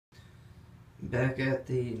Back at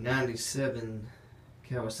the 97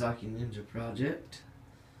 Kawasaki Ninja project.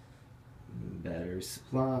 Battery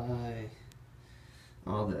supply,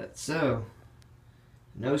 all that. So,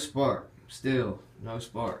 no spark. Still, no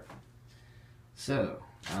spark. So,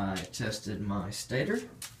 I tested my stator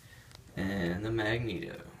and the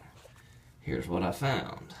magneto. Here's what I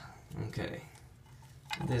found. Okay.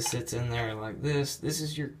 This sits in there like this. This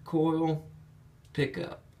is your coil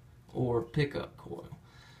pickup or pickup coil.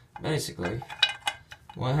 Basically,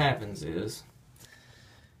 what happens is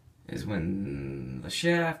when the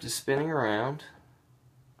shaft is spinning around,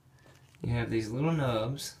 you have these little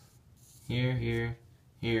nubs here, here,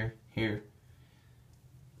 here, here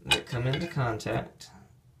that come into contact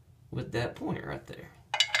with that point right there,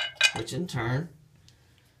 which in turn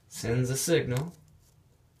sends a signal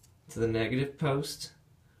to the negative post,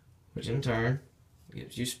 which in turn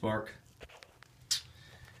gives you spark.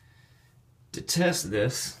 To test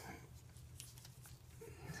this,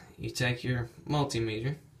 you take your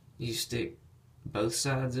multimeter, you stick both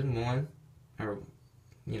sides in one, or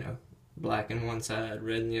black in one side,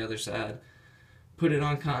 red in the other side, put it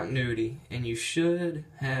on continuity, and you should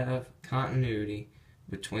have continuity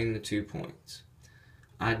between the 2 points.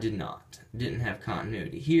 I didn't have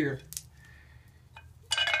continuity here.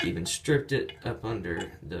 Even stripped it up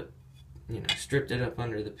under the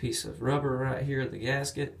piece of rubber right here, the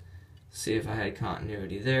gasket. See if I had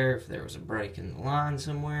continuity there, if there was a break in the line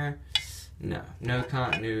somewhere. No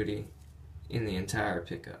continuity in the entire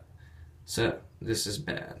pickup. So, this is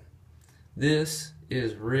bad. This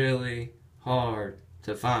is really hard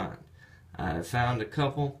to find. I found a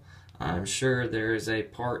couple. I'm sure there is a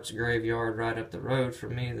parts graveyard right up the road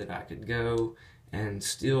from me that I could go and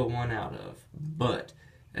steal one out of. But,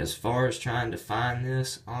 as far as trying to find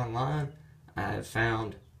this online, I have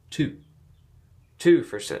found two. Two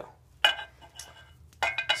for sale.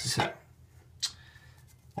 So,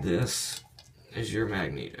 this is your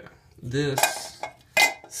magneto. This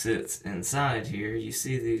sits inside here. You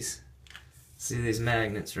see these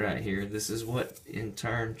magnets right here. This is what in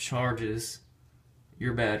turn charges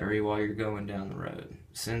your battery while you're going down the road.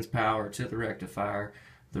 Sends power to the rectifier.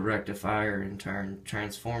 The rectifier in turn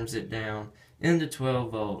transforms it down into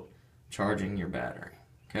 12 volt, charging your battery.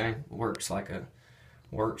 Okay? Works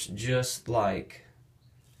just like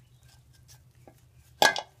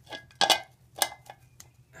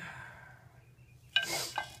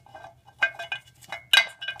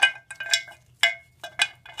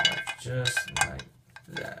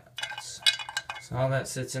that. So all that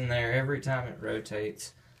sits in there. Every time it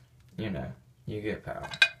rotates, you get power,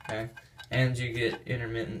 okay? And you get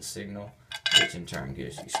intermittent signal, which in turn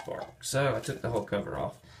gives you spark. So I took the whole cover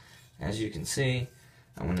off. As you can see,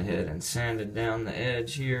 I went ahead and sanded down the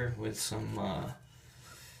edge here with some,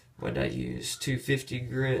 what did I use? 250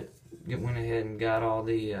 grit. Went ahead and got all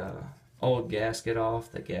the old gasket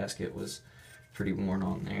off. The gasket was pretty worn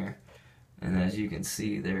on there. And as you can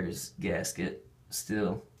see, there's gasket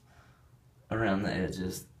still around the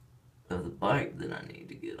edges of the bike that I need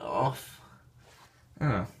to get off.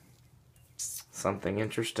 Oh, something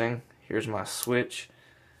interesting. Here's my switch.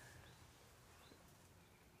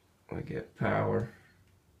 We get power,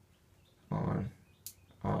 on,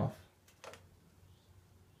 off,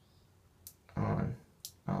 on,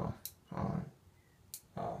 off, on,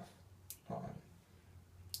 off, on,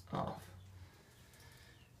 off.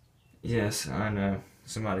 Yes, I know.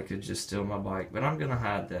 Somebody could just steal my bike, but I'm going to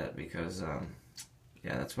hide that because,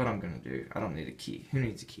 yeah, that's what I'm going to do. I don't need a key. Who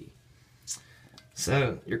needs a key?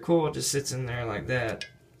 So, your coil just sits in there like that.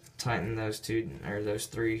 Tighten those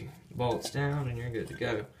three bolts down and you're good to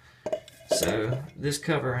go. So, this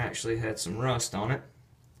cover actually had some rust on it.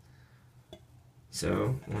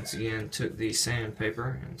 So, once again, took the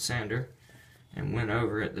sandpaper and sander and went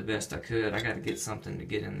over it the best I could. I got to get something to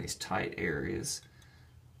get in these tight areas.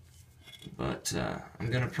 But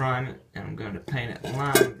I'm going to prime it, and I'm going to paint it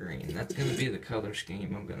lime green. That's going to be the color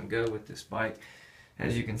scheme I'm going to go with this bike.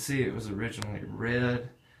 As you can see, it was originally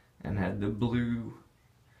red and had the blue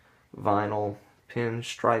vinyl pin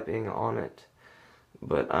striping on it.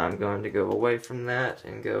 But I'm going to go away from that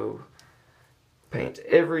and go paint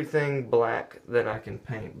everything black that I can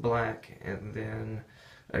paint black. And then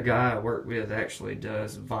a guy I work with actually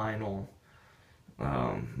does vinyl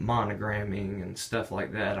monogramming and stuff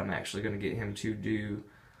like that. I'm actually going to get him to do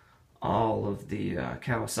all of the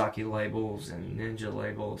Kawasaki labels and Ninja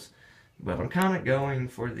labels, but I'm kind of going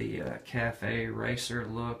for the cafe racer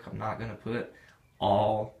look. I'm not going to put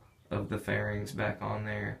all of the fairings back on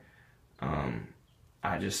there.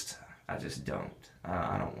 I just don't.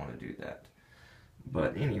 I don't want to do that.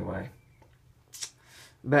 But anyway,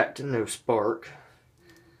 back to no spark.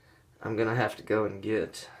 I'm gonna have to go and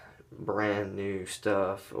get brand new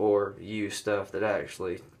stuff or used stuff that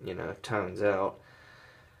actually, you know, tones out.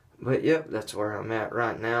 But yep, that's where I'm at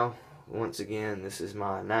right now. Once again, this is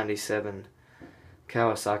my 97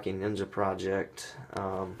 Kawasaki Ninja project.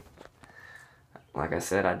 Like I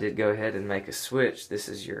said, I did go ahead and make a switch. This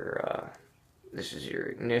is your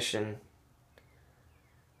ignition.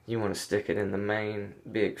 You want to stick it in the main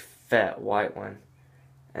big fat white one,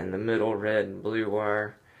 and the middle red and blue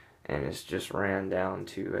wire, and it's just ran down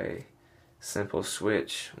to a simple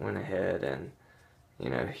switch. Went ahead and, you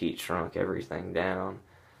know, heat shrunk everything down,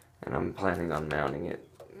 and I'm planning on mounting it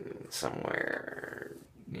somewhere,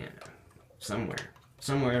 you know,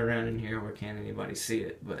 somewhere around in here where can't anybody see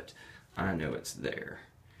it, but I know it's there.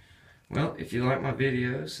 Well, if you like my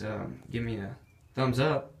videos, give me a thumbs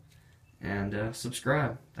up and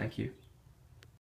subscribe. Thank you.